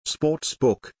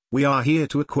Sportsbook, we are here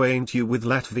to acquaint you with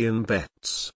Latvian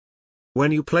bets.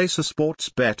 When you place a sports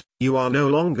bet, you are no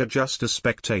longer just a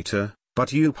spectator,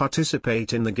 but you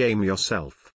participate in the game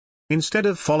yourself. Instead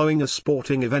of following a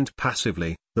sporting event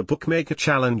passively, the bookmaker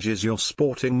challenges your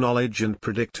sporting knowledge and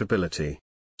predictability.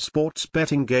 Sports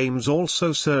betting games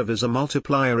also serve as a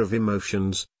multiplier of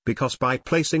emotions, because by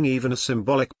placing even a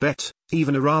symbolic bet,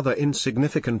 even a rather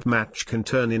insignificant match can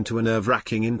turn into a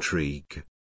nerve-wracking intrigue.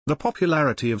 The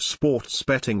popularity of sports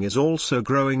betting is also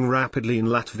growing rapidly in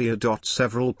Latvia.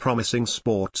 Several promising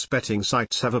sports betting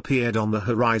sites have appeared on the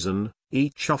horizon,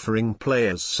 each offering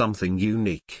players something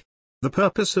unique. The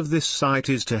purpose of this site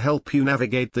is to help you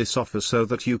navigate this offer so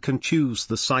that you can choose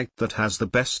the site that has the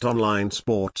best online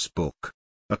sports book.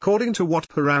 According to what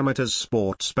parameters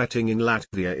sports betting in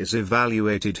Latvia is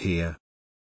evaluated here?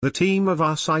 The team of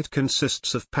our site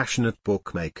consists of passionate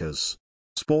bookmakers.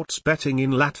 Sports betting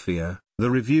in Latvia, the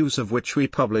reviews of which we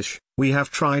publish, we have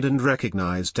tried and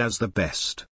recognized as the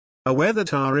best. Aware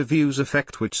that our reviews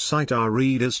affect which site our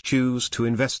readers choose to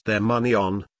invest their money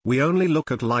on, we only look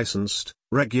at licensed,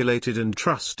 regulated and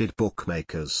trusted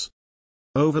bookmakers.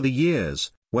 Over the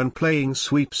years, when playing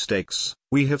sweepstakes,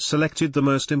 we have selected the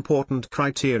most important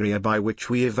criteria by which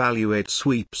we evaluate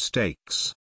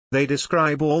sweepstakes. They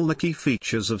describe all the key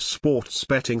features of sports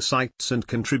betting sites and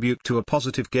contribute to a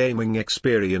positive gaming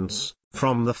experience,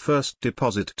 from the first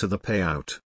deposit to the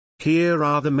payout. Here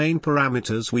are the main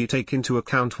parameters we take into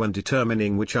account when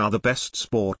determining which are the best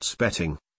sports betting